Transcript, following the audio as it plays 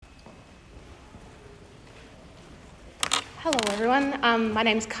Hello everyone, my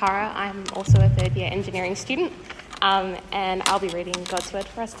name's Cara. I'm also a third year engineering student and I'll be reading God's Word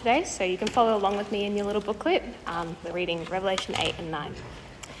for us today, so you can follow along with me in your little booklet. We're reading Revelation 8 and 9.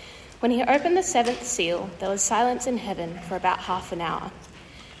 When he opened the seventh seal, there was silence in heaven for about half an hour.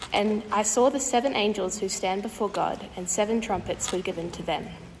 And I saw the 7 angels who stand before God, and 7 trumpets were given to them.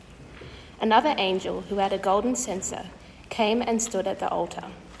 Another angel who had a golden censer came and stood at the altar.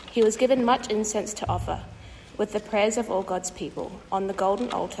 He was given much incense to offer, with the prayers of all God's people, on the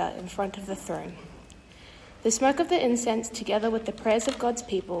golden altar in front of the throne. The smoke of the incense, together with the prayers of God's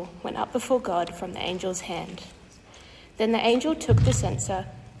people, went up before God from the angel's hand. Then the angel took the censer,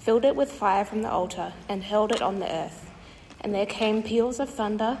 filled it with fire from the altar, and hurled it on the earth. And there came peals of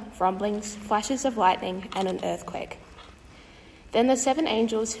thunder, rumblings, flashes of lightning, and an earthquake. Then the 7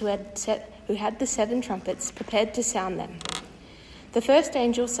 angels who had the 7 trumpets prepared to sound them. The first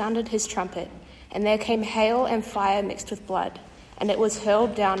angel sounded his trumpet, and there came hail and fire mixed with blood, and it was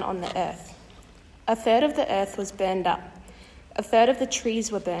hurled down on the earth. A third of the earth was burned up, a third of the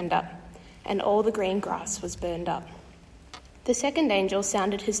trees were burned up, and all the green grass was burned up. The second angel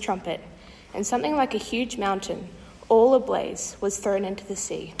sounded his trumpet, and something like a huge mountain, all ablaze, was thrown into the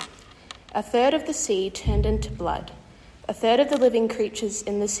sea. A third of the sea turned into blood, a third of the living creatures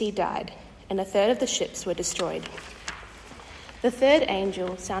in the sea died, and a third of the ships were destroyed. The third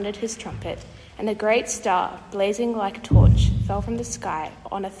angel sounded his trumpet, and a great star, blazing like a torch, fell from the sky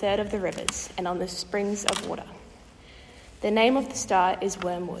on a third of the rivers and on the springs of water. The name of the star is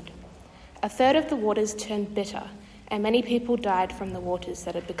Wormwood. A third of the waters turned bitter, and many people died from the waters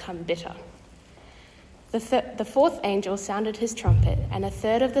that had become bitter. The fourth angel sounded his trumpet, and a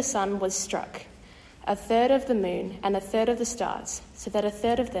third of the sun was struck, a third of the moon, and a third of the stars, so that a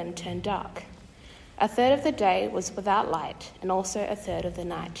third of them turned dark. A third of the day was without light, and also a third of the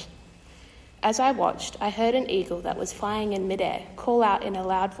night. As I watched, I heard an eagle that was flying in midair call out in a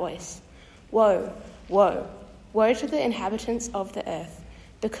loud voice, "Woe, woe, woe to the inhabitants of the earth,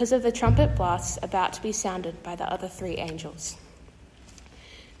 because of the trumpet blasts about to be sounded by the other 3 angels."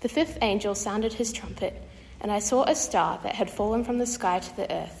 The fifth angel sounded his trumpet, and I saw a star that had fallen from the sky to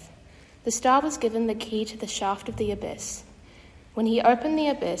the earth. The star was given the key to the shaft of the abyss. When he opened the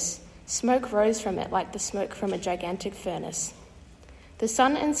abyss, smoke rose from it like the smoke from a gigantic furnace. The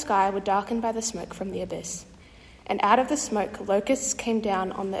sun and sky were darkened by the smoke from the abyss, and out of the smoke locusts came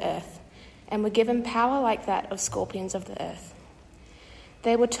down on the earth, and were given power like that of scorpions of the earth.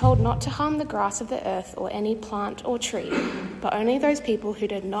 They were told not to harm the grass of the earth or any plant or tree, but only those people who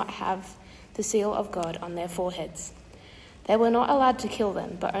did not have the seal of God on their foreheads. They were not allowed to kill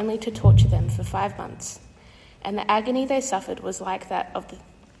them, but only to torture them for 5 months, and the agony they suffered was like that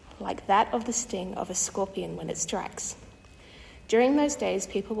of the sting of a scorpion when it strikes. During those days,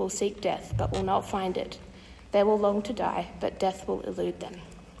 people will seek death, but will not find it. They will long to die, but death will elude them.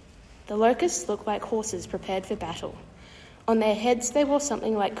 The locusts looked like horses prepared for battle. On their heads they wore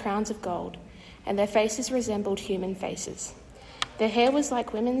something like crowns of gold, and their faces resembled human faces. Their hair was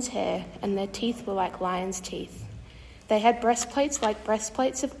like women's hair, and their teeth were like lions' teeth. They had breastplates like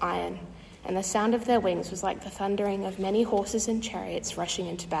breastplates of iron, and the sound of their wings was like the thundering of many horses and chariots rushing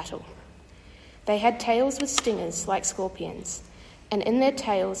into battle. They had tails with stingers like scorpions, and in their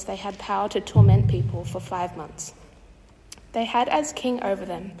tails they had power to torment people for 5 months. They had as king over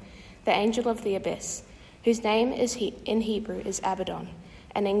them the angel of the abyss, whose name in Hebrew is Abaddon,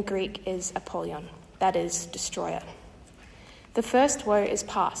 and in Greek is Apollyon, that is, destroyer. The first woe is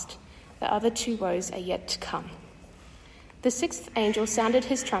past, the other 2 woes are yet to come. The 6th angel sounded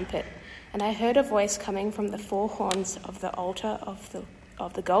his trumpet, and I heard a voice coming from the 4 horns of the altar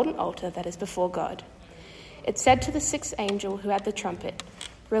of the golden altar that is before God. It said to the 6th angel who had the trumpet,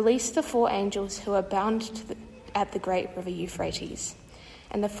 "Release the 4 angels who are bound at the great river Euphrates."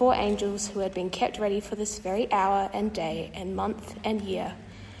 And the 4 angels who had been kept ready for this very hour and day and month and year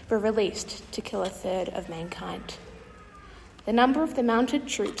were released to kill a third of mankind. The number of the mounted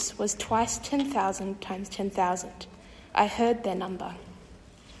troops was twice 10,000 times 10,000. I heard their number.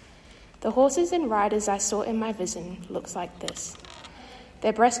 The horses and riders I saw in my vision looked like this.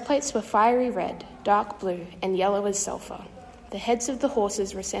 Their breastplates were fiery red, dark blue, and yellow as sulfur. The heads of the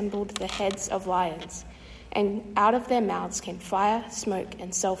horses resembled the heads of lions, and out of their mouths came fire, smoke,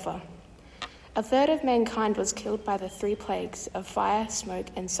 and sulfur. A third of mankind was killed by the 3 plagues of fire,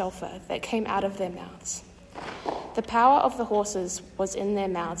 smoke, and sulfur that came out of their mouths. The power of the horses was in their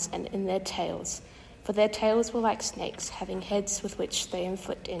mouths and in their tails, for their tails were like snakes, having heads with which they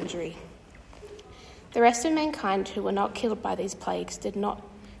inflict injury. The rest of mankind who were not killed by these plagues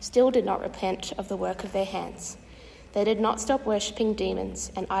still did not repent of the work of their hands. They did not stop worshipping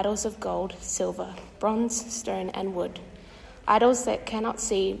demons and idols of gold, silver, bronze, stone, and wood, idols that cannot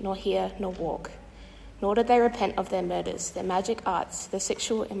see, nor hear, nor walk. Nor did they repent of their murders, their magic arts, their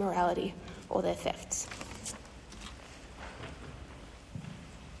sexual immorality, or their thefts.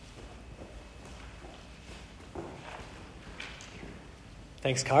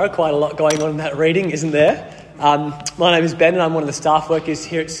 Thanks, Cara. Quite a lot going on in that reading, isn't there? My name is Ben and I'm one of the staff workers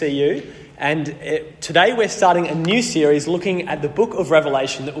here at CU. And today we're starting a new series looking at the book of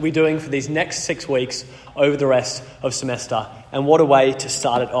Revelation that we'll be doing for these next 6 weeks over the rest of semester. And what a way to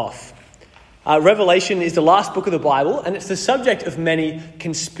start it off. Revelation is the last book of the Bible and it's the subject of many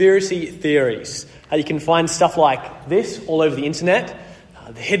conspiracy theories. You can find stuff like this all over the internet.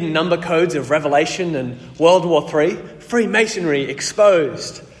 The hidden number codes of Revelation and World War III, Freemasonry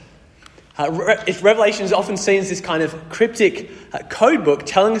exposed. Revelation is often seen as this kind of cryptic code book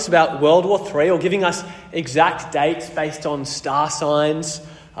telling us about World War III or giving us exact dates based on star signs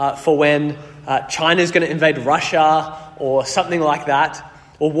for when China is going to invade Russia or something like that,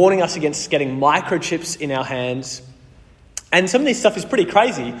 or warning us against getting microchips in our hands. And some of this stuff is pretty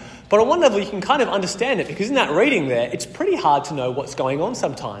crazy, but on one level you can kind of understand it because in that reading there, it's pretty hard to know what's going on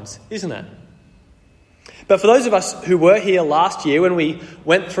sometimes, isn't it? But for those of us who were here last year when we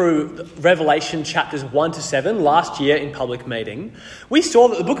went through Revelation chapters 1 to 7 last year in public meeting, we saw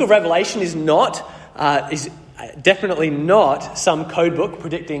that the book of Revelation is definitely not some code book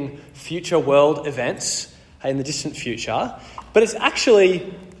predicting future world events in the distant future, but it's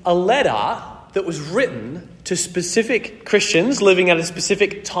actually a letter that was written to specific Christians living at a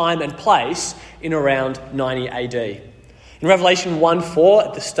specific time and place in around 90 AD. In Revelation 1:4,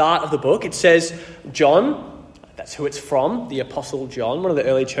 at the start of the book, it says, John, that's who it's from, the Apostle John, one of the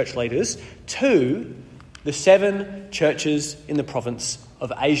early church leaders, to the 7 churches in the province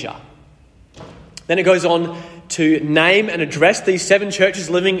of Asia. Then it goes on to name and address these 7 churches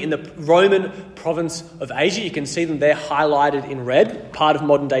living in the Roman province of Asia. You can see them there highlighted in red, part of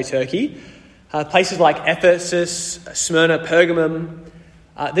modern-day Turkey. Places like Ephesus, Smyrna, Pergamum.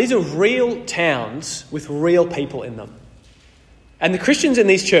 These are real towns with real people in them. And the Christians in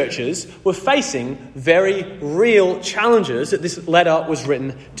these churches were facing very real challenges that this letter was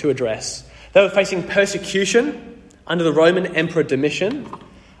written to address. They were facing persecution under the Roman Emperor Domitian,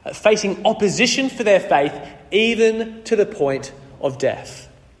 facing opposition for their faith, even to the point of death.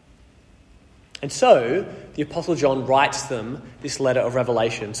 And so, the Apostle John writes them this letter of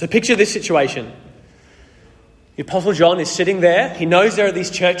Revelation. So picture this situation. The Apostle John is sitting there. He knows there are these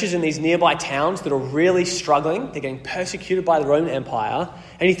churches in these nearby towns that are really struggling. They're getting persecuted by the Roman Empire.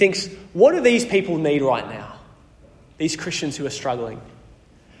 And he thinks, what do these people need right now? These Christians who are struggling.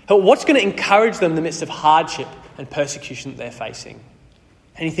 What's going to encourage them in the midst of hardship and persecution that they're facing?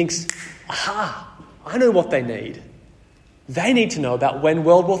 And he thinks, aha, I know what they need. They need to know about when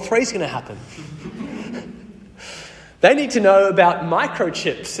World War III is going to happen. They need to know about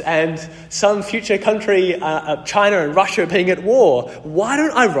microchips and some future country, China and Russia, being at war. Why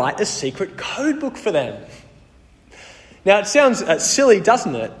don't I write a secret code book for them? Now, it sounds silly,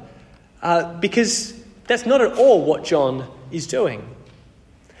 doesn't it? Because that's not at all what John is doing.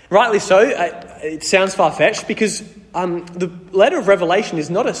 Rightly so, it sounds far-fetched because the letter of Revelation is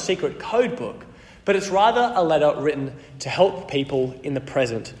not a secret code book, but it's rather a letter written to help people in the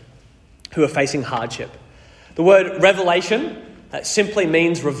present who are facing hardship. The word revelation simply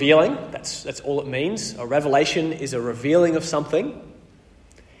means revealing. That's all it means. A revelation is a revealing of something.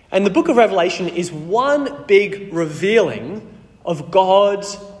 And the book of Revelation is one big revealing of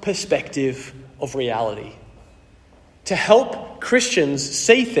God's perspective of reality. To help Christians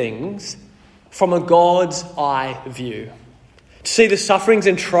see things from a God's eye view. To see the sufferings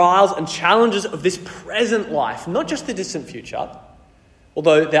and trials and challenges of this present life, not just the distant future,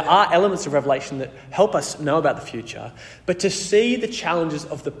 although there are elements of Revelation that help us know about the future, but to see the challenges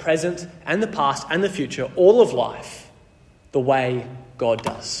of the present and the past and the future, all of life, the way God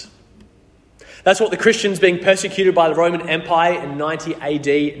does. That's what the Christians being persecuted by the Roman Empire in 90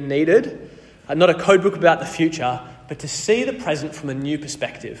 AD needed. Not a code book about the future, but to see the present from a new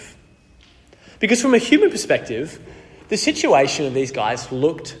perspective. Because from a human perspective, the situation of these guys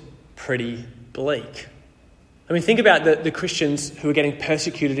looked pretty bleak. I mean, think about the Christians who are getting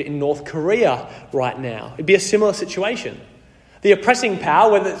persecuted in North Korea right now. It'd be a similar situation. The oppressing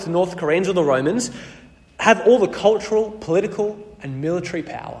power, whether it's the North Koreans or the Romans, have all the cultural, political, and military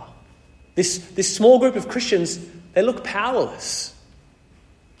power. This small group of Christians, they look powerless.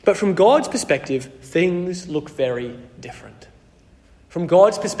 But from God's perspective, things look very different. From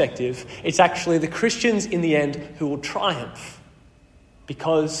God's perspective, it's actually the Christians in the end who will triumph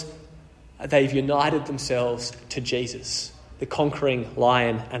because they've united themselves to Jesus, the conquering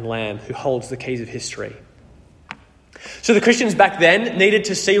lion and lamb who holds the keys of history. So the Christians back then needed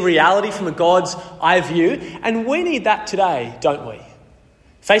to see reality from a God's eye view, and we need that today, don't we?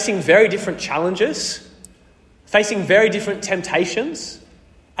 Facing very different challenges, facing very different temptations,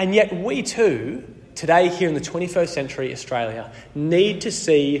 and yet we too, today here in the 21st century Australia, need to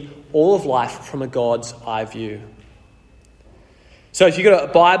see all of life from a God's eye view. So if you've got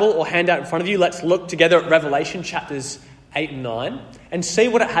a Bible or handout in front of you, let's look together at Revelation chapters 8 and 9 and see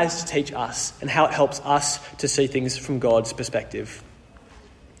what it has to teach us and how it helps us to see things from God's perspective.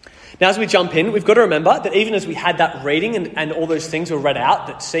 Now, as we jump in, we've got to remember that even as we had that reading and all those things were read out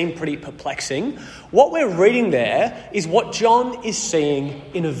that seemed pretty perplexing, what we're reading there is what John is seeing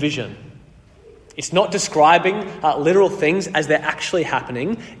in a vision. It's not describing literal things as they're actually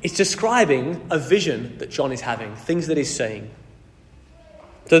happening. It's describing a vision that John is having, things that he's seeing.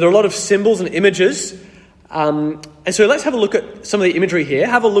 So there are a lot of symbols and images. And so let's have a look at some of the imagery here.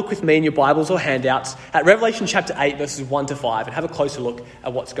 Have a look with me in your Bibles or handouts at Revelation chapter 8, verses 1 to 5, and have a closer look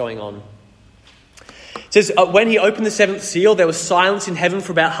at what's going on. It says, when he opened the seventh seal, there was silence in heaven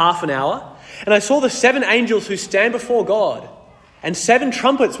for about half an hour. And I saw the 7 angels who stand before God, and 7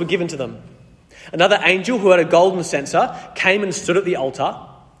 trumpets were given to them. Another angel who had a golden censer came and stood at the altar.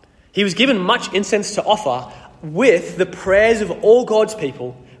 He was given much incense to offer with the prayers of all God's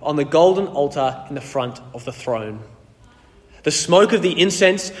people on the golden altar in the front of the throne. The smoke of the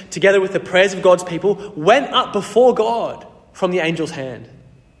incense, together with the prayers of God's people, went up before God from the angel's hand.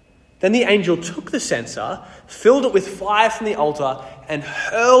 Then the angel took the censer, filled it with fire from the altar, and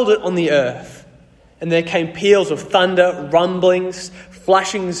hurled it on the earth. And there came peals of thunder, rumblings,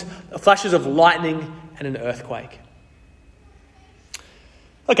 flashes of lightning, and an earthquake.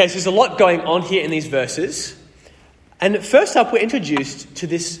 Okay, so there's a lot going on here in these verses. And first up, we're introduced to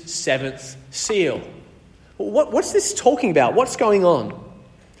this 7th seal. What's this talking about? What's going on?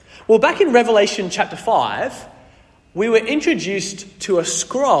 Well, back in Revelation chapter 5, we were introduced to a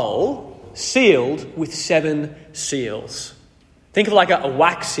scroll sealed with 7 seals. Think of like a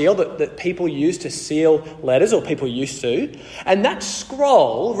wax seal that people use to seal letters, or people used to. And that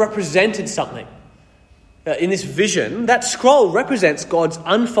scroll represented something. In this vision, that scroll represents God's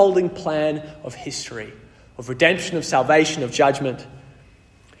unfolding plan of history, of redemption, of salvation, of judgment.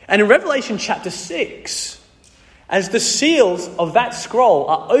 And in Revelation chapter 6, as the seals of that scroll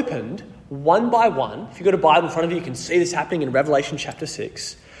are opened one by one, if you've got a Bible in front of you, you can see this happening in Revelation chapter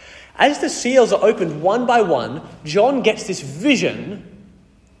 6. As the seals are opened one by one, John gets this vision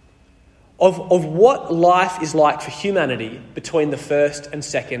of what life is like for humanity between the first and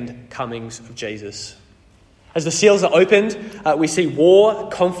second comings of Jesus. As the seals are opened, we see war,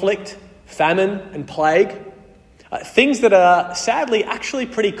 conflict, famine, and plague. Things that are sadly actually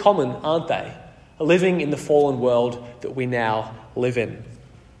pretty common, aren't they? Living in the fallen world that we now live in.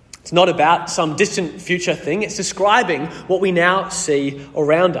 It's not about some distant future thing. It's describing what we now see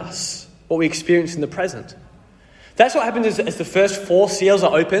around us, what we experience in the present. That's what happens as the first 4 seals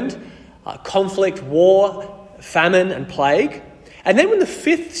are opened. Conflict, war, famine, and plague. And then when the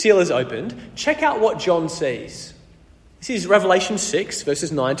 5th seal is opened, check out what John sees. This is Revelation 6,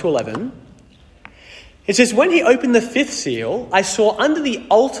 verses 9 to 11. It says, when he opened the 5th seal, I saw under the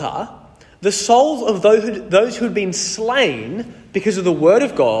altar the souls of those who had been slain because of the word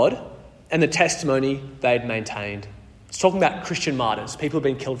of God and the testimony they had maintained. It's talking about Christian martyrs, people who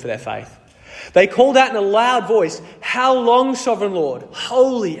have been killed for their faith. They called out in a loud voice, "How long, sovereign Lord,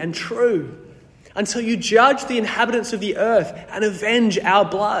 holy and true, until you judge the inhabitants of the earth and avenge our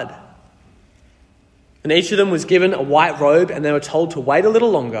blood?" And each of them was given a white robe, and they were told to wait a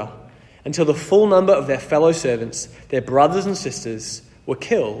little longer until the full number of their fellow servants, their brothers and sisters, were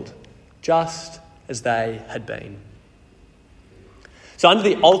killed just as they had been. So under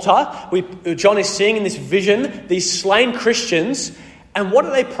the altar, John is seeing in this vision these slain Christians, and what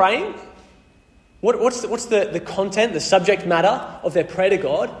are they praying? What's the content, the subject matter of their prayer to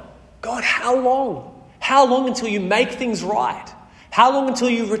God? God, how long? How long until you make things right? How long until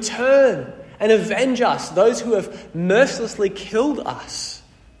you return and avenge us, those who have mercilessly killed us?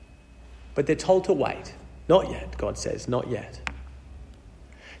 But they're told to wait. Not yet, God says, not yet.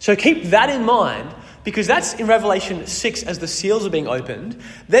 So keep that in mind, because that's in Revelation 6 as the seals are being opened.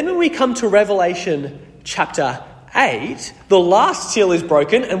 Then when we come to Revelation chapter 8, the last seal is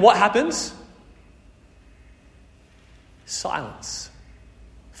broken, and what happens? Silence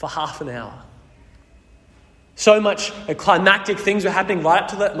for half an hour. So much climactic things were happening right up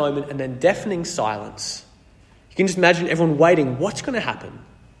to that moment, and then deafening silence. You can just imagine everyone waiting. What's going to happen?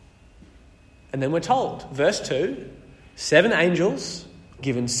 And then we're told, verse 2, 7 angels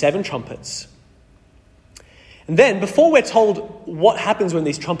given 7 trumpets. And then, before we're told what happens when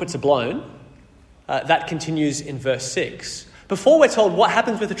these trumpets are blown, That continues in verse 6. Before we're told what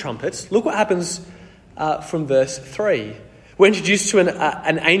happens with the trumpets, look what happens from verse 3. We're introduced to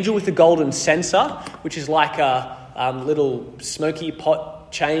an angel with a golden censer, which is like a little smoky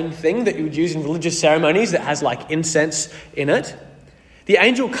pot chain thing that you would use in religious ceremonies that has like incense in it. The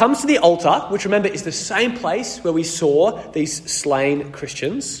angel comes to the altar, which remember is the same place where we saw these slain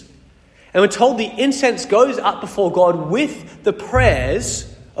Christians. And we're told the incense goes up before God with the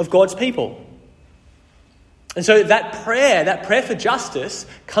prayers of God's people. And so that prayer for justice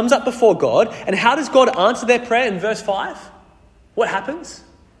comes up before God. And how does God answer their prayer in verse 5? What happens?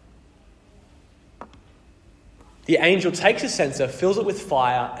 The angel takes a censer, fills it with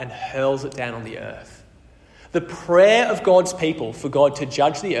fire, and hurls it down on the earth. The prayer of God's people for God to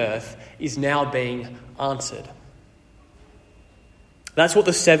judge the earth is now being answered. That's what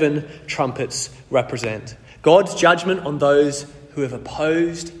the 7 trumpets represent. God's judgment on those who have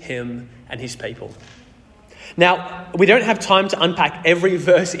opposed him and his people. Now, we don't have time to unpack every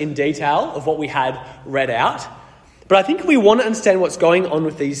verse in detail of what we had read out, but I think if we want to understand what's going on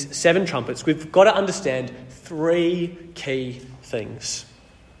with these 7 trumpets, we've got to understand 3 key things.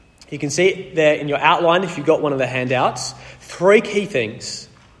 You can see it there in your outline if you've got one of the handouts. 3 key things.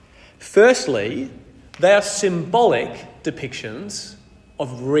 Firstly, they are symbolic depictions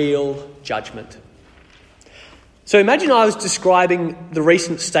of real judgment. So imagine I was describing the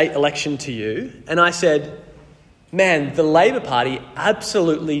recent state election to you, and I said, man, the Labor Party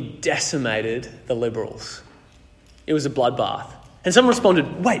absolutely decimated the Liberals. It was a bloodbath. And someone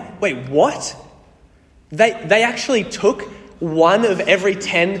responded, wait, what? They actually took 1 of every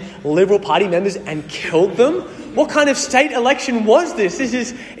 10 Liberal Party members and killed them? What kind of state election was this? This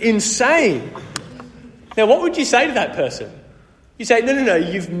is insane. Now, what would you say to that person? You say, no,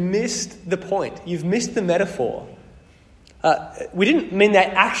 you've missed the point. You've missed the metaphor. We didn't mean they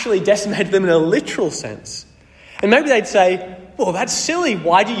actually decimated them in a literal sense. And maybe they'd say, well, that's silly.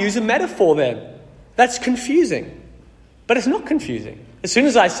 Why'd you use a metaphor then? That's confusing. But it's not confusing. As soon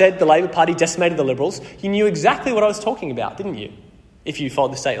as I said the Labor Party decimated the Liberals, you knew exactly what I was talking about, didn't you? If you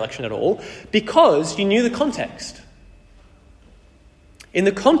followed the state election at all, because you knew the context. In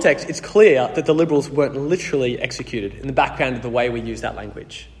the context, it's clear that the Liberals weren't literally executed in the background of the way we use that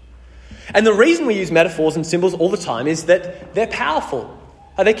language. And the reason we use metaphors and symbols all the time is that they're powerful.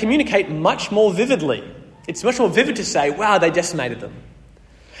 They communicate much more vividly. It's much more vivid to say, wow, they decimated them.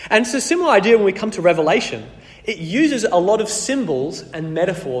 And it's a similar idea when we come to Revelation. It uses a lot of symbols and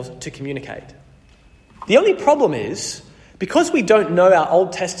metaphors to communicate. The only problem is, because we don't know our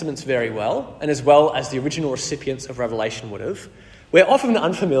Old Testaments very well, and as well as the original recipients of Revelation would have, we're often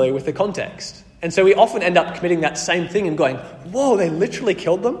unfamiliar with the context. And so we often end up committing that same thing and going, whoa, they literally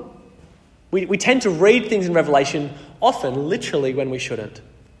killed them? We tend to read things in Revelation often literally when we shouldn't.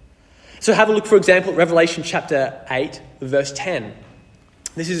 So have a look, for example, at Revelation chapter 8, verse 10.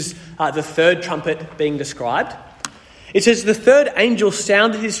 This is the 3rd trumpet being described. It says, the 3rd angel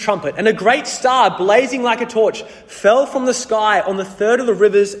sounded his trumpet, and a great star, blazing like a torch, fell from the sky on the 3rd of the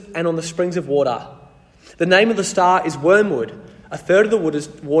rivers and on the springs of water. The name of the star is Wormwood. A 3rd of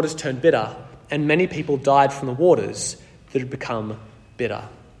the waters turned bitter, and many people died from the waters that had become bitter.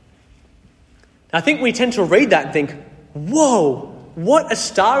 I think we tend to read that and think, whoa, what, a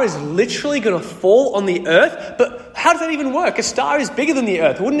star is literally going to fall on the earth? But how does that even work? A star is bigger than the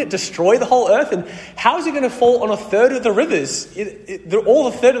earth. Wouldn't it destroy the whole earth? And how is it going to fall on a 3rd of the rivers? All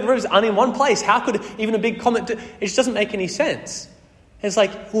the 3rd of the rivers aren't in one place. How could even a big comet do? It just doesn't make any sense. And it's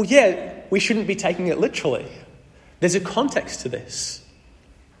like, well, yeah, we shouldn't be taking it literally. There's a context to this.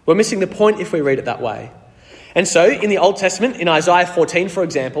 We're missing the point if we read it that way. And so, in the Old Testament, in Isaiah 14, for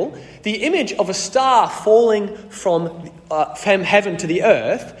example, the image of a star falling from heaven to the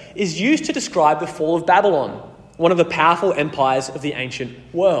earth is used to describe the fall of Babylon, one of the powerful empires of the ancient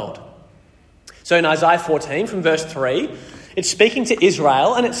world. So in Isaiah 14, from verse 3, it's speaking to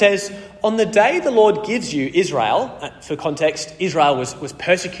Israel, and it says, on the day the Lord gives you Israel, for context, Israel was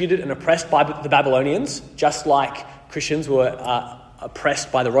persecuted and oppressed by the Babylonians, just like Christians were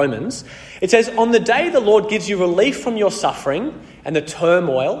oppressed by the Romans. It says, on the day the Lord gives you relief from your suffering and the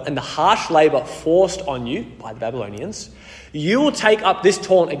turmoil and the harsh labour forced on you by the Babylonians, you will take up this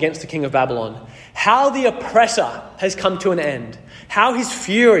taunt against the king of Babylon. How the oppressor has come to an end. How his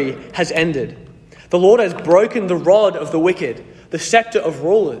fury has ended. The Lord has broken the rod of the wicked, the sceptre of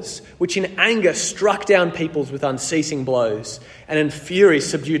rulers, which in anger struck down peoples with unceasing blows, and in fury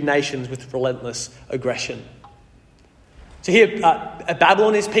subdued nations with relentless aggression. So here,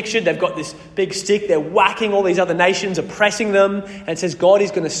 Babylon is pictured. They've got this big stick. They're whacking all these other nations, oppressing them. And it says God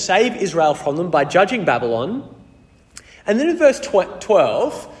is going to save Israel from them by judging Babylon. And then in verse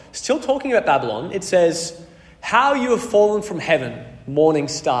 12, still talking about Babylon, it says, "How you have fallen from heaven, morning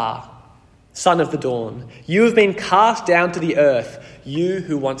star, son of the dawn. You have been cast down to the earth, you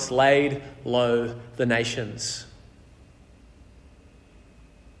who once laid low the nations."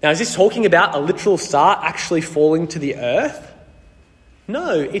 Now, is this talking about a literal star actually falling to the earth?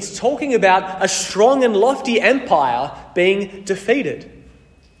 No, it's talking about a strong and lofty empire being defeated,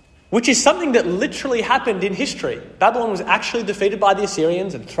 which is something that literally happened in history. Babylon was actually defeated by the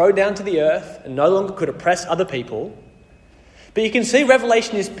Assyrians and thrown down to the earth and no longer could oppress other people. But you can see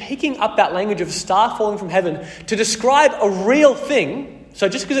Revelation is picking up that language of a star falling from heaven to describe a real thing. So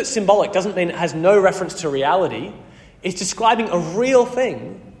just because it's symbolic doesn't mean it has no reference to reality. It's describing a real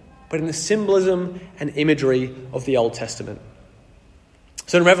thing, but in the symbolism and imagery of the Old Testament.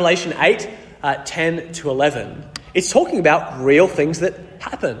 So in Revelation 8, 10 to 11, it's talking about real things that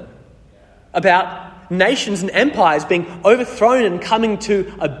happen. About nations and empires being overthrown and coming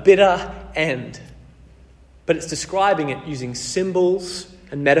to a bitter end. But it's describing it using symbols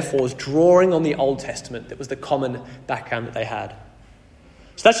and metaphors, drawing on the Old Testament. That was the common background that they had.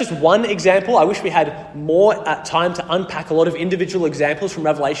 So that's just one example. I wish we had more time to unpack a lot of individual examples from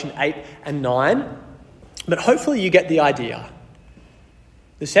Revelation 8 and 9. But hopefully you get the idea.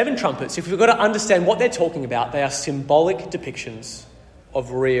 The 7 trumpets, if we've got to understand what they're talking about, they are symbolic depictions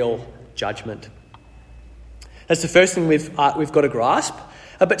of real judgment. That's the first thing we've got to grasp.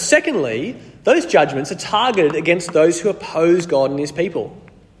 But secondly, those judgments are targeted against those who oppose God and his people.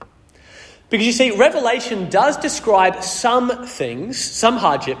 Because you see, Revelation does describe some things, some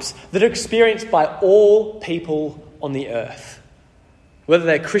hardships, that are experienced by all people on the earth, whether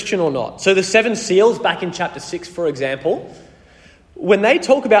they're Christian or not. So the 7 seals back in chapter 6, for example, when they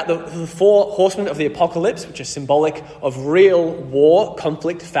talk about the 4 horsemen of the apocalypse, which are symbolic of real war,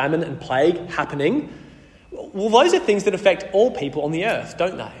 conflict, famine and plague happening, well, those are things that affect all people on the earth,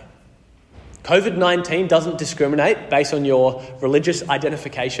 don't they? COVID-19 doesn't discriminate based on your religious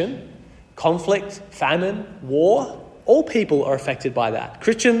identification. Conflict, famine, war, all people are affected by that.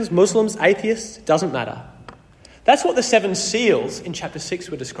 Christians, Muslims, atheists, doesn't matter. That's what the 7 seals in chapter 6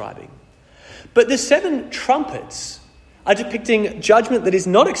 were describing. But the 7 trumpets are depicting judgment that is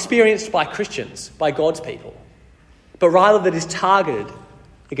not experienced by Christians, by God's people, but rather that is targeted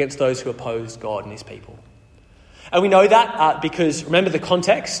against those who oppose God and his people. And we know that because, remember the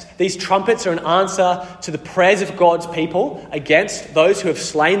context, these trumpets are an answer to the prayers of God's people against those who have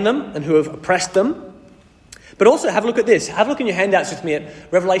slain them and who have oppressed them. But also have a look at this. Have a look in your handouts with me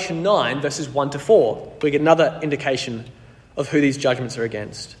at Revelation 9, verses 1 to 4. We get another indication of who these judgments are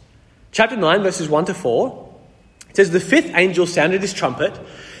against. Chapter 9, verses 1 to 4. It says, "The 5th angel sounded his trumpet,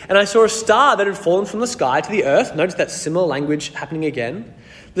 and I saw a star that had fallen from the sky to the earth." Notice that similar language happening again.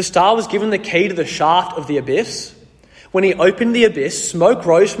 "The star was given the key to the shaft of the abyss. When he opened the abyss, smoke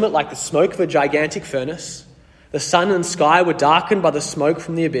rose from it like the smoke of a gigantic furnace. The sun and sky were darkened by the smoke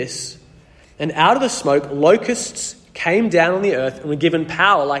from the abyss. And out of the smoke, locusts came down on the earth and were given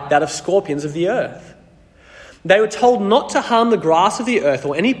power like that of scorpions of the earth. They were told not to harm the grass of the earth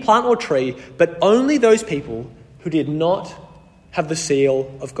or any plant or tree, but only those people who did not have the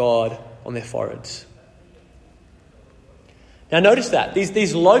seal of God on their foreheads." Now notice that.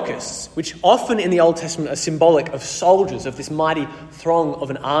 These locusts, which often in the Old Testament are symbolic of soldiers, of this mighty throng of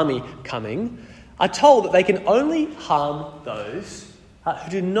an army coming, are told that they can only harm those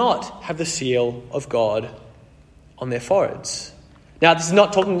who do not have the seal of God on their foreheads. Now, this is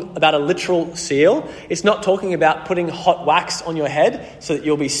not talking about a literal seal. It's not talking about putting hot wax on your head so that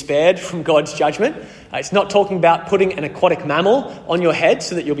you'll be spared from God's judgment. It's not talking about putting an aquatic mammal on your head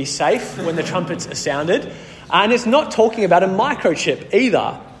so that you'll be safe when the trumpets are sounded. And it's not talking about a microchip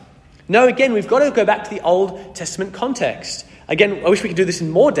either. No, again, we've got to go back to the Old Testament context. Again, I wish we could do this in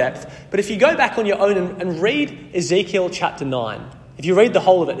more depth, but if you go back on your own and read Ezekiel chapter 9, if you read the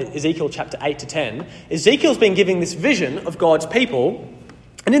whole of it, Ezekiel chapter 8 to 10, Ezekiel's been giving this vision of God's people.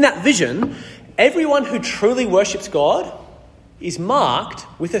 And in that vision, everyone who truly worships God is marked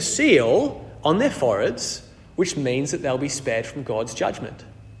with a seal on their foreheads, which means that they'll be spared from God's judgment.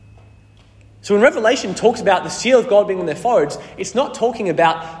 So when Revelation talks about the seal of God being on their foreheads, it's not talking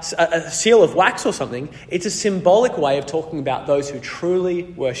about a seal of wax or something. It's a symbolic way of talking about those who truly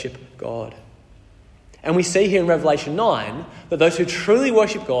worship God. And we see here in Revelation 9 that those who truly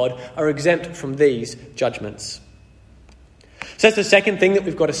worship God are exempt from these judgments. So that's the second thing that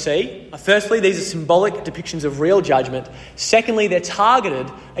we've got to see. Firstly, these are symbolic depictions of real judgment. Secondly, they're targeted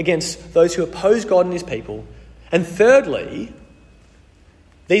against those who oppose God and his people. And thirdly,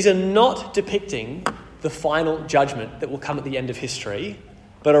 these are not depicting the final judgment that will come at the end of history,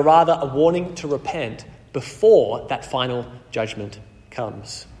 but are rather a warning to repent before that final judgment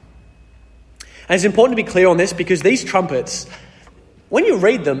comes. And it's important to be clear on this because these trumpets, when you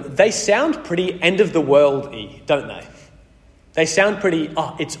read them, they sound pretty end-of-the-world-y, don't they? They sound pretty,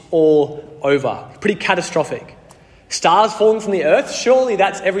 it's all over, pretty catastrophic. Stars falling from the earth, surely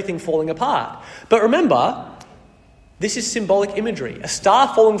that's everything falling apart. But remember, this is symbolic imagery. A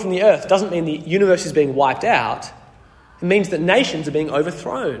star falling from the earth doesn't mean the universe is being wiped out. It means that nations are being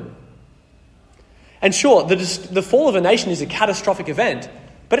overthrown. And sure, the fall of a nation is a catastrophic event,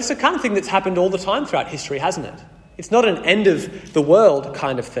 but it's the kind of thing that's happened all the time throughout history, hasn't it? It's not an end of the world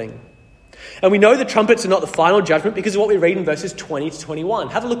kind of thing. And we know the trumpets are not the final judgment because of what we read in verses 20 to 21.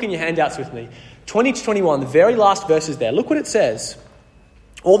 Have a look in your handouts with me. 20 to 21, the very last verses there. Look what it says.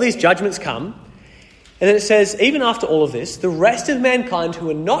 All these judgments come, and then it says, even after all of this, the rest of mankind who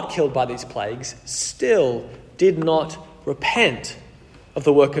were not killed by these plagues still did not repent of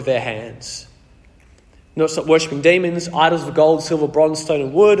the work of their hands. Not stop worshipping demons, idols of gold, silver, bronze, stone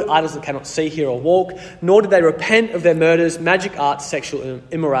and wood, idols that cannot see, hear or walk, nor did they repent of their murders, magic arts, sexual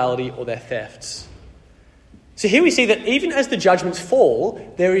immorality or their thefts. So here we see that even as the judgments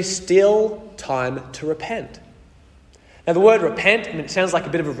fall, there is still time to repent. Now the word repent, it sounds like a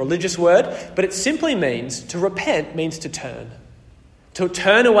bit of a religious word, but it simply means, to repent means to turn. To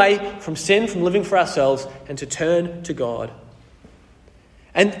turn away from sin, from living for ourselves, and to turn to God.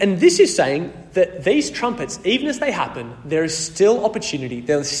 And this is saying that these trumpets, even as they happen, there is still opportunity,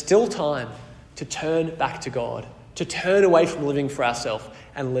 there is still time to turn back to God, to turn away from living for ourselves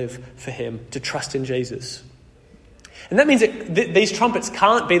and live for Him, to trust in Jesus. And that means that these trumpets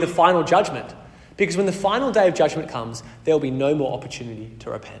can't be the final judgment, because when the final day of judgment comes, there will be no more opportunity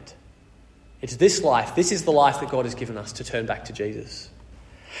to repent. It's this life, this is the life that God has given us to turn back to Jesus.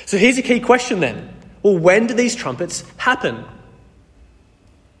 So here's a key question then. Well, when do these trumpets happen?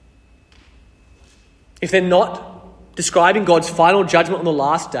 If they're not describing God's final judgment on the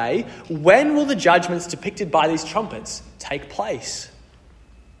last day, when will the judgments depicted by these trumpets take place?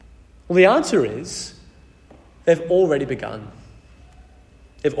 Well, the answer is they've already begun.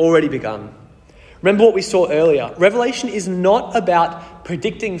 They've already begun. Remember what we saw earlier. Revelation is not about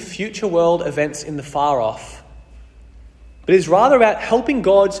predicting future world events in the far off, but is rather about helping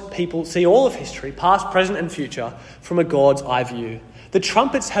God's people see all of history, past, present and future, from a God's eye view. The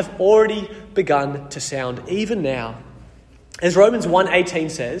trumpets have already begun to sound, even now. As Romans 1:18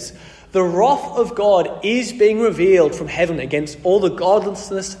 says, the wrath of God is being revealed from heaven against all the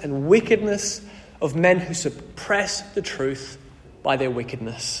godlessness and wickedness of men who suppress the truth by their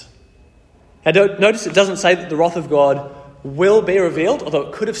wickedness. Now notice it doesn't say that the wrath of God will be revealed, although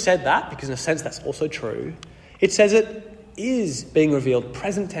it could have said that, because in a sense that's also true. It says it is being revealed,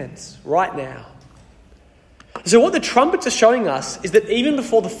 present tense, right now. So what the trumpets are showing us is that even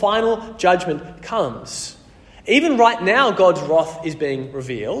before the final judgment comes, even right now God's wrath is being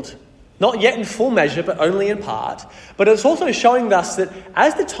revealed, not yet in full measure, but only in part. But it's also showing us that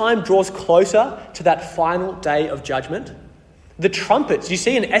as the time draws closer to that final day of judgment, the trumpets, you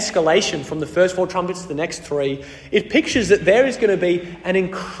see an escalation from the first 4 trumpets to the next 3. It pictures that there is going to be an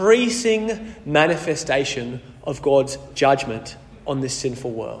increasing manifestation of God's judgment on this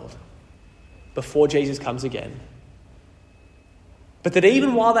sinful world before Jesus comes again. But that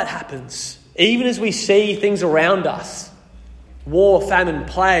even while that happens, even as we see things around us, war, famine,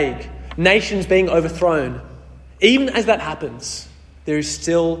 plague, nations being overthrown, even as that happens, there is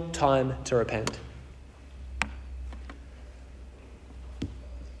still time to repent.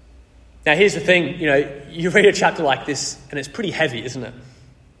 Now here's the thing, you read a chapter like this and it's pretty heavy, isn't it?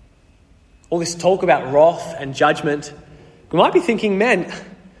 All this talk about wrath and judgment. We might be thinking, man,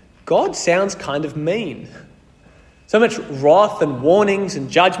 God sounds kind of mean. So much wrath and warnings and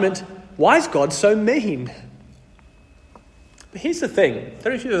judgment. Why is God so mean? But here's the thing. I don't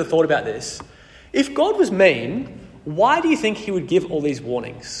know if you've ever thought about this. If God was mean, why do you think he would give all these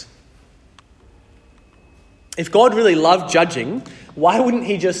warnings? If God really loved judging, why wouldn't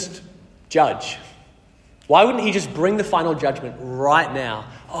he just judge? Why wouldn't he just bring the final judgment right now?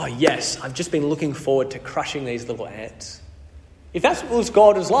 Oh yes, I've just been looking forward to crushing these little ants. If that's what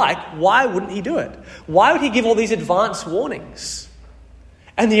God was like, why wouldn't he do it? Why would he give all these advance warnings?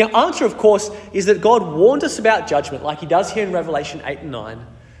 And the answer, of course, is that God warned us about judgment, like he does here in Revelation 8 and 9,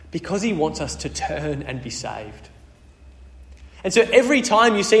 because he wants us to turn and be saved. And so every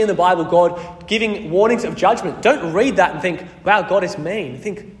time you see in the Bible God giving warnings of judgment, don't read that and think, wow, God is mean.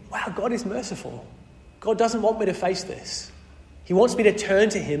 Think, wow, God is merciful. God doesn't want me to face this. He wants me to turn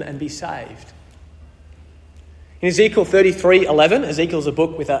to him and be saved. In Ezekiel 33:11, Ezekiel's a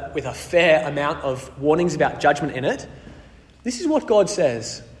book with a fair amount of warnings about judgment in it. This is what God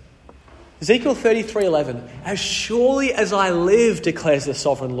says. Ezekiel 33:11, "As surely as I live, declares the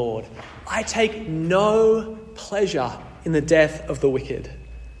sovereign Lord, I take no pleasure in the death of the wicked,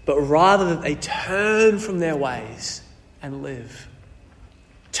 but rather that they turn from their ways and live."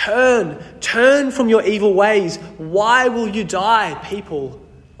 Turn from your evil ways. Why will you die, people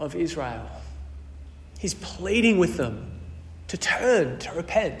of Israel? He's pleading with them to turn, to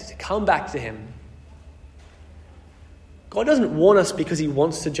repent, to come back to him. God doesn't warn us because he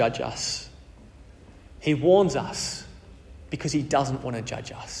wants to judge us. He warns us because he doesn't want to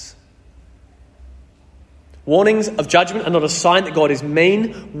judge us. Warnings of judgment are not a sign that God is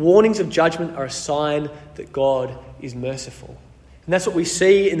mean. Warnings of judgment are a sign that God is merciful. And that's what we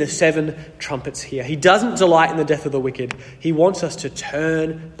see in the 7 trumpets here. He doesn't delight in the death of the wicked. He wants us to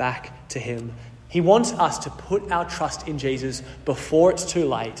turn back to him. He wants us to put our trust in Jesus before it's too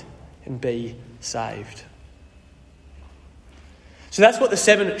late and be saved. So that's what the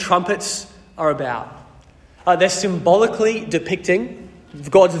 7 trumpets are about. They're symbolically depicting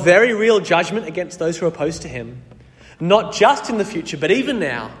God's very real judgment against those who are opposed to him, not just in the future, but even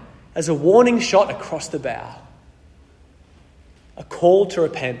now, as a warning shot across the bow. A call to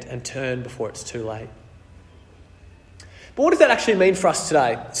repent and turn before it's too late. But what does that actually mean for us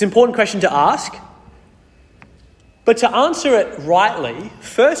today? It's an important question to ask. But to answer it rightly,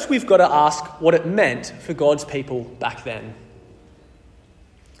 first we've got to ask what it meant for God's people back then.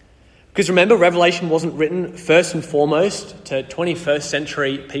 Because remember, Revelation wasn't written first and foremost to 21st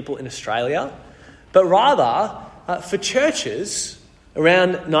century people in Australia, but rather for churches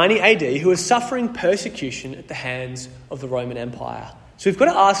around 90 AD who were suffering persecution at the hands of the Roman Empire. So we've got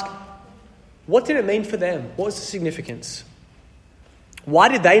to ask, what did it mean for them? What was the significance? Why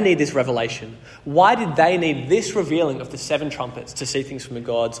did they need this revelation? Why did they need this revealing of the 7 trumpets to see things from a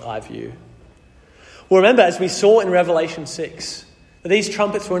God's eye view? Well, remember, as we saw in Revelation 6, that these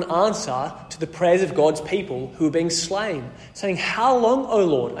trumpets were an answer to the prayers of God's people who were being slain, saying, "How long, O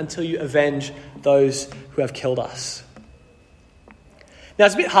Lord, until you avenge those who have killed us?" Now,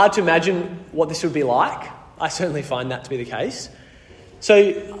 it's a bit hard to imagine what this would be like. I certainly find that to be the case.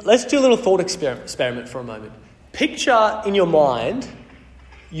 So let's do a little thought experiment for a moment. Picture in your mind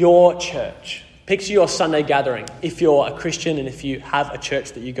your church. Picture your Sunday gathering, if you're a Christian and if you have a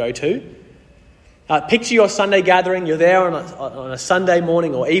church that you go to. Picture your Sunday gathering. You're there on a Sunday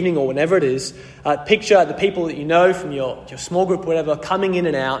morning or evening or whenever it is. Picture the people that you know from your small group or whatever coming in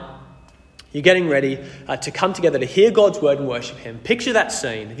and out. You're getting ready to come together to hear God's word and worship him. Picture that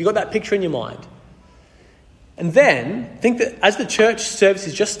scene. Have you got that picture in your mind? And then think that as the church service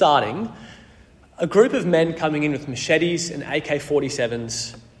is just starting, a group of men coming in with machetes and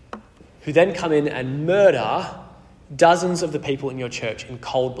AK-47s who then come in and murder dozens of the people in your church in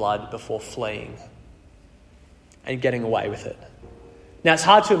cold blood before fleeing and getting away with it. Now, it's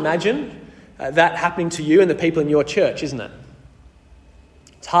hard to imagine that happening to you and the people in your church, isn't it?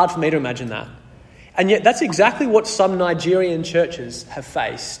 It's hard for me to imagine that. And yet that's exactly what some Nigerian churches have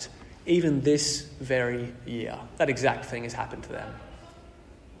faced even this very year. That exact thing has happened to them.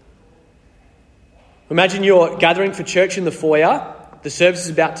 Imagine you're gathering for church in the foyer. The service is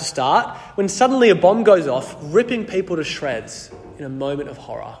about to start when suddenly a bomb goes off, ripping people to shreds in a moment of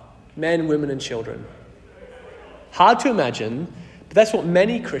horror. Men, women and children. Hard to imagine, but that's what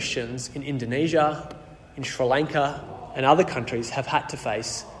many Christians in Indonesia, in Sri Lanka and other countries have had to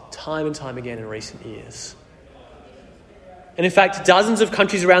face time and time again in recent years. And in fact, dozens of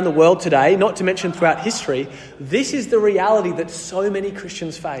countries around the world today, not to mention throughout history, this is the reality that so many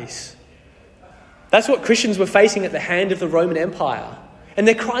Christians face. That's what Christians were facing at the hand of the Roman Empire. And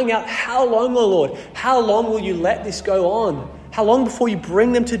they're crying out, "How long, O Lord? How long will you let this go on? How long before you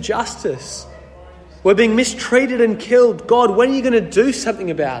bring them to justice? We're being mistreated and killed. God, when are you going to do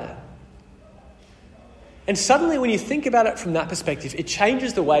something about it?" And suddenly when you think about it from that perspective, it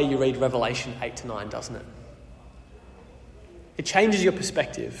changes the way you read Revelation 8 to 9, doesn't it? It changes your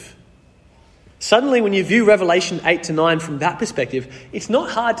perspective. Suddenly when you view Revelation 8 to 9 from that perspective, it's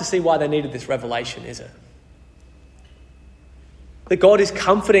not hard to see why they needed this revelation, is it? That God is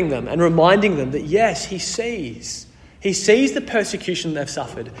comforting them and reminding them that yes, he sees. He sees the persecution they've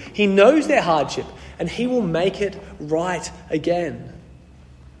suffered. He knows their hardship and he will make it right again.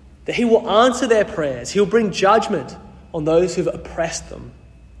 That he will answer their prayers. He'll bring judgment on those who've oppressed them.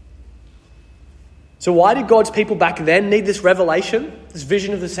 So why did God's people back then need this revelation, this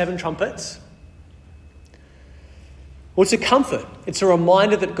vision of the 7 trumpets? Well, it's a comfort. It's a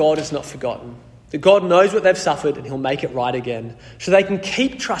reminder that God is not forgotten. That God knows what they've suffered and he'll make it right again. So they can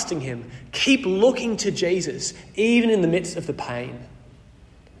keep trusting him, keep looking to Jesus, even in the midst of the pain.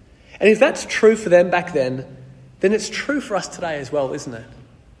 And if that's true for them back then it's true for us today as well, isn't it?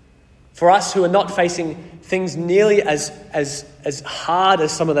 For us who are not facing things nearly as hard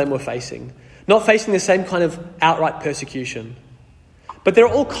as some of them were facing, not facing the same kind of outright persecution. But there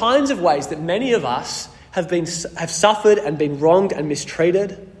are all kinds of ways that many of us have suffered and been wronged and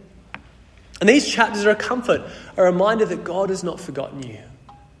mistreated. And these chapters are a comfort, a reminder that God has not forgotten you.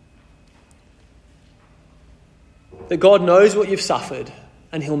 That God knows what you've suffered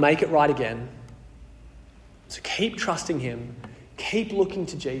and he'll make it right again. So keep trusting him. Keep looking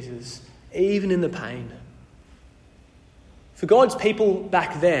to Jesus, even in the pain. For God's people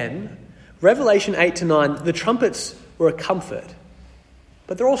back then, Revelation 8-9, the trumpets were a comfort.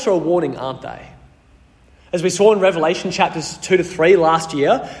 But they're also a warning, aren't they? As we saw in Revelation chapters 2-3 last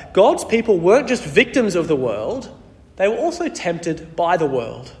year, God's people weren't just victims of the world, they were also tempted by the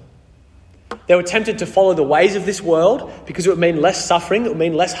world. They were tempted to follow the ways of this world because it would mean less suffering, it would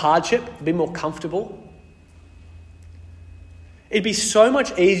mean less hardship, it would be more comfortable. It'd be so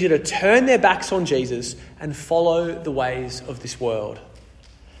much easier to turn their backs on Jesus and follow the ways of this world.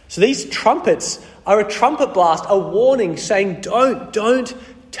 So these trumpets are a trumpet blast, a warning saying, don't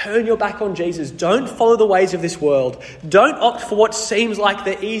turn your back on Jesus. Don't follow the ways of this world. Don't opt for what seems like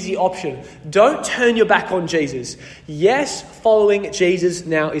the easy option. Don't turn your back on Jesus. Yes, following Jesus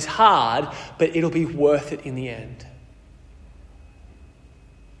now is hard, but it'll be worth it in the end.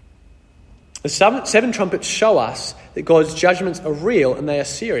 The seven trumpets show us that God's judgments are real and they are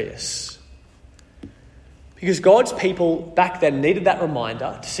serious. Because God's people back then needed that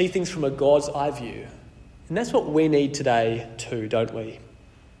reminder to see things from a God's eye view. And that's what we need today too, don't we?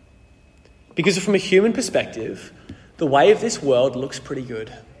 Because from a human perspective, the way of this world looks pretty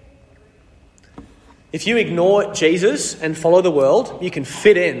good. If you ignore Jesus and follow the world, you can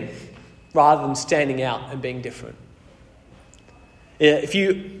fit in rather than standing out and being different. If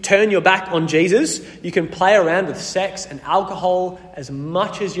you turn your back on Jesus, you can play around with sex and alcohol as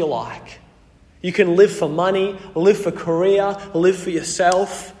much as you like. You can live for money, live for career, live for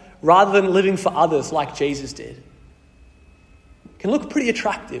yourself, rather than living for others like Jesus did. It can look pretty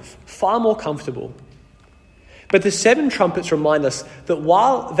attractive, far more comfortable. But the seven trumpets remind us that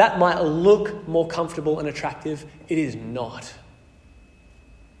while that might look more comfortable and attractive, it is not.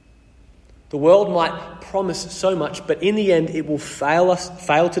 The world might promise so much, but in the end it will fail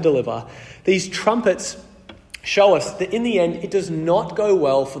to deliver. These trumpets show us that in the end it does not go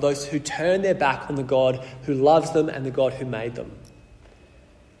well for those who turn their back on the God who loves them and the God who made them.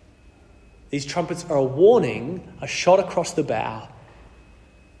 These trumpets are a warning, a shot across the bow,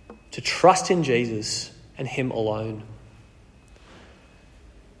 to trust in Jesus and him alone.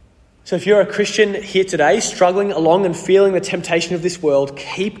 So if you're a Christian here today, struggling along and feeling the temptation of this world,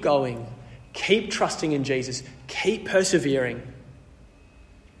 keep going. Keep trusting in Jesus. Keep persevering.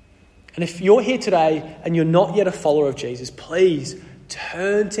 And if you're here today and you're not yet a follower of Jesus, please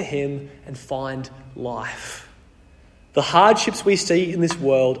turn to him and find life. The hardships we see in this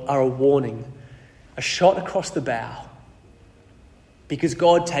world are a warning, a shot across the bow, because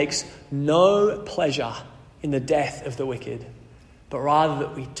God takes no pleasure in the death of the wicked, but rather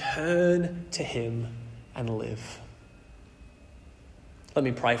that we turn to him and live. Let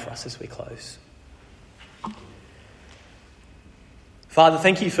me pray for us as we close. Father,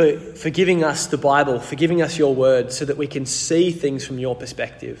 thank you for giving us the Bible, for giving us your word so that we can see things from your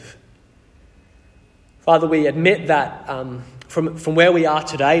perspective. Father, we admit that from where we are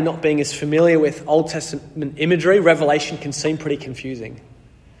today, not being as familiar with Old Testament imagery, Revelation can seem pretty confusing.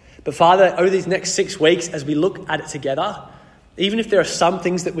 But Father, over these next 6 weeks, as we look at it together, even if there are some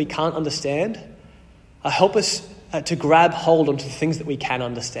things that we can't understand, help us to grab hold onto the things that we can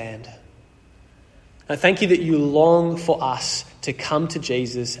understand. I thank you that you long for us to come to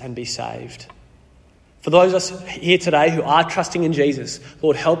Jesus and be saved. For those of us here today who are trusting in Jesus,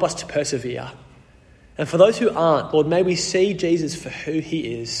 Lord, help us to persevere. And for those who aren't, Lord, may we see Jesus for who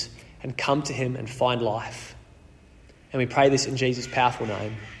he is and come to him and find life. And we pray this in Jesus' powerful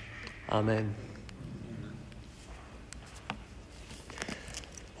name. Amen.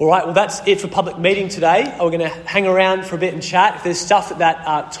 All right, well, that's it for public meeting today. We're going to hang around for a bit and chat. If there's stuff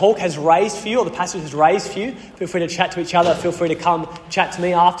that talk has raised for you or the passage has raised for you, feel free to chat to each other. Feel free to come chat to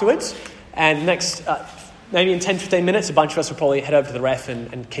me afterwards. And next, maybe in 10, 15 minutes, a bunch of us will probably head over to the ref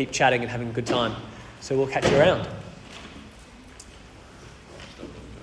and keep chatting and having a good time. So we'll catch you around.